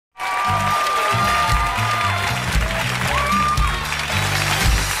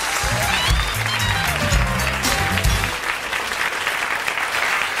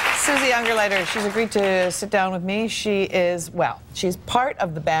Ungerleider. She's agreed to sit down with me. She is, well, she's part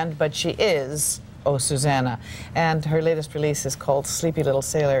of the band, but she is, oh, Susanna. And her latest release is called Sleepy Little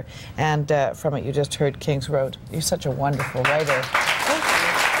Sailor. And from it, you just heard King's Road. You're such a wonderful writer. Thank you.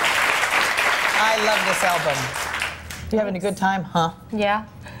 I love this album. You having a good time, huh? Yeah.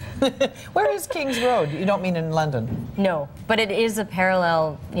 Where is King's Road? You don't mean in London? No, but it is a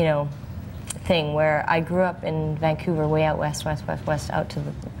parallel, you know, thing where I grew up in Vancouver, way out west, out to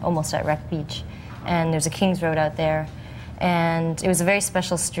the, almost at Wreck Beach. And there's a King's Road out there. And it was a very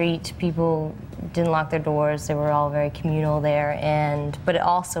special street. People didn't lock their doors. They were all very communal there. But it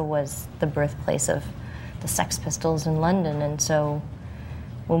also was the birthplace of the Sex Pistols in London. And so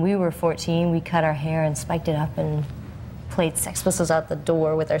when we were 14, we cut our hair and spiked it up and played Sex Pistols out the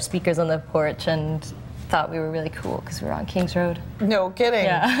door with our speakers on the porch and thought we were really cool because we were on King's Road. No kidding.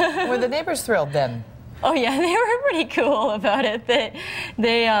 Yeah. Were the neighbors thrilled then? Oh yeah, they were pretty cool about it.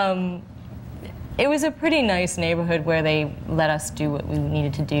 It was a pretty nice neighborhood where they let us do what we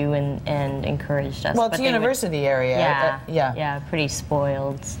needed to do and encouraged us. Well, it's a university area. Yeah, yeah, pretty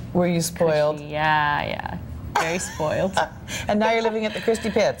spoiled. Were you spoiled? Cushy. Yeah, very spoiled. And now you're living at the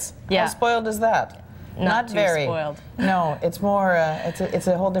Christie Pits. Yeah. How spoiled is that? Not too very spoiled. No, it's more. It's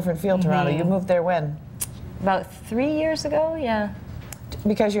a whole different feel. Toronto. You moved there when? About 3 years ago. Yeah.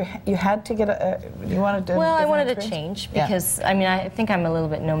 Because you had to get you wanted to. Well, I wanted to change because I mean I think I'm a little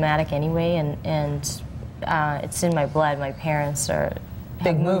bit nomadic anyway, and it's in my blood. My parents have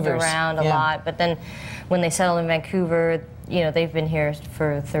moved around a lot, but then when they settled in Vancouver, you know, they've been here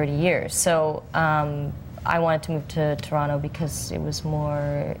for 30 years. So I wanted to move to Toronto because it was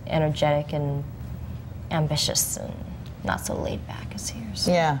more energetic and ambitious and not so laid back as here.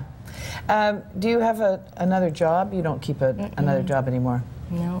 So. Yeah. Do you have another job? You don't keep another job anymore?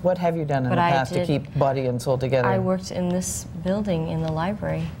 No. What have you done in the past to keep body and soul together? I worked in this building in the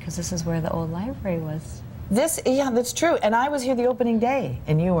library because this is where the old library was. Yeah, that's true. And I was here the opening day,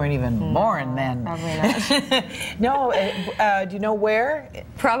 and you weren't even born then. Probably not. No. Do you know where?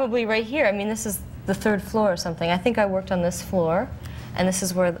 Probably right here. I mean, this is the 3rd floor or something. I think I worked on this floor. And this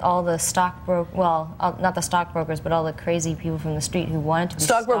is where all the not the stockbrokers, but all the crazy people from the street who wanted to be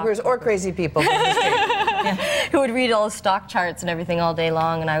stockbrokers or crazy people from the street. Who would read all the stock charts and everything all day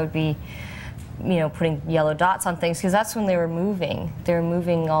long, and I would be, you know, putting yellow dots on things because that's when they were moving. They were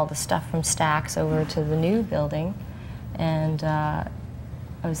moving all the stuff from Stacks over to the new building, and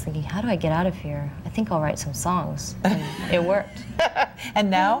I was thinking, how do I get out of here? I think I'll write some songs. And it worked. And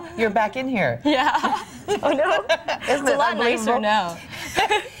now you're back in here. Yeah. Oh no. It's a lot nicer now.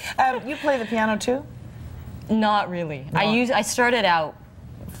 You play the piano too? Not really. No. I started out,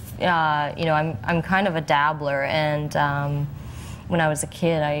 you know, I'm kind of a dabbler, and when I was a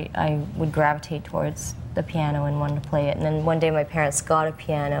kid, I would gravitate towards the piano and wanted to play it. And then one day my parents got a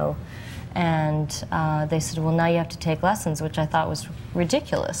piano, and they said, well, now you have to take lessons, which I thought was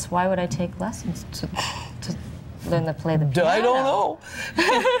ridiculous. Why would I take lessons to learn to play the piano? I don't know.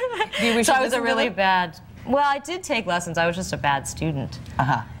 So I was a really bad... Well, I did take lessons. I was just a bad student.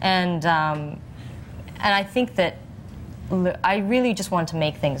 And I think that I really just wanted to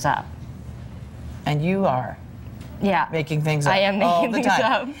make things up. And you are. Yeah. Making things up. I am making things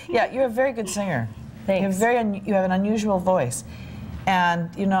up. Yeah, you're a very good singer. Thanks. You have an unusual voice. And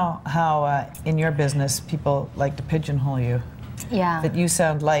you know how in your business people like to pigeonhole you. Yeah. That you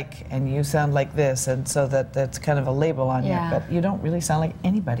sound like, and you sound like this, and so that's kind of a label on you. But you don't really sound like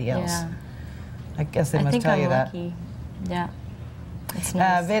anybody else. Yeah. I guess they must tell you that. I think I'm lucky. Yeah. It's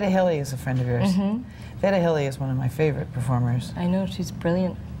nice. Veda Hilly is a friend of yours. Veda Hilly is one of my favorite performers. I know, she's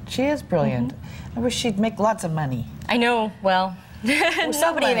brilliant. She is brilliant. I wish she'd make lots of money. I know, well...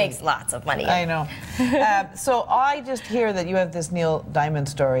 Nobody makes lots of money. I know. So I just hear that you have this Neil Diamond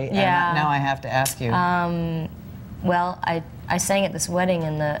story, and now I have to ask you. Well, I sang at this wedding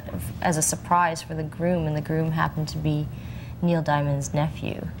as a surprise for the groom, and the groom happened to be Neil Diamond's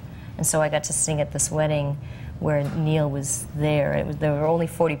nephew. And so I got to sing at this wedding where Neil was there. There were only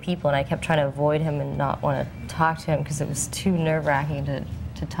 40 people, and I kept trying to avoid him and not want to talk to him because it was too nerve-wracking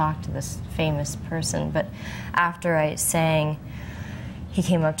to talk to this famous person. But after I sang, he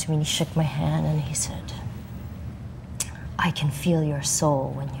came up to me and he shook my hand and he said, "I can feel your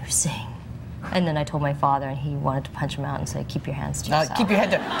soul when you sing." And then I told my father, and he wanted to punch him out and say, "Keep your hands to yourself." Keep your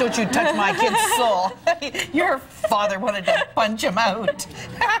head down. Don't you touch my kid's soul. Your father wanted to punch him out.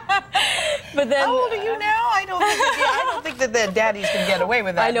 But then, how old are you now? I don't think that the daddies can get away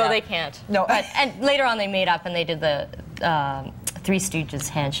with that. I know they can't. No. And later on they made up and they did the Three Stooges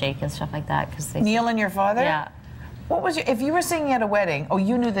handshake and stuff like that. Neil and your father? Yeah. What was your, if you were singing at a wedding, oh,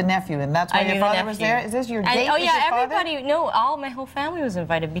 you knew the nephew, and that's why your father was there? Is this your date Oh with yeah, your father? everybody, no, my whole family was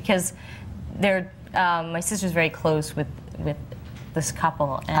invited because my sister's very close with this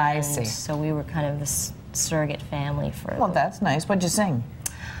couple. And I see. So we were kind of this surrogate family for Well, that's nice. What'd you sing?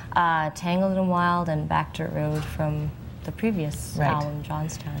 Tangled and Wild and Back Dirt Road from the previous album,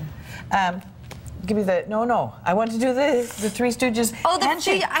 Johnstown. Give me the, no, I want to do this, the Three Stooges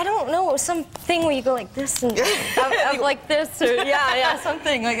handshake. I don't know, something where you go like this and up like this, or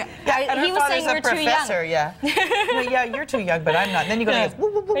something like. And he was saying we're too young. Yeah. Well, yeah, you're too young, but I'm not. Then you go like this.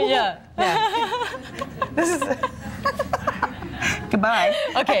 Woo, woo, woo, woo, Yeah. This is. Goodbye.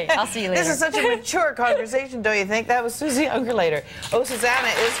 Okay, I'll see you later. This is such a mature conversation, don't you think? That was Suzie Ungerleider. Oh, Susanna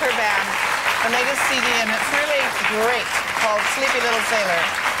is her band, the latest CD, and it's really great, called Sleepy Little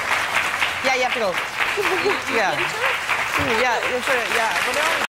Sailor. Yeah, you have to go. Yeah. Yeah, yeah. Well,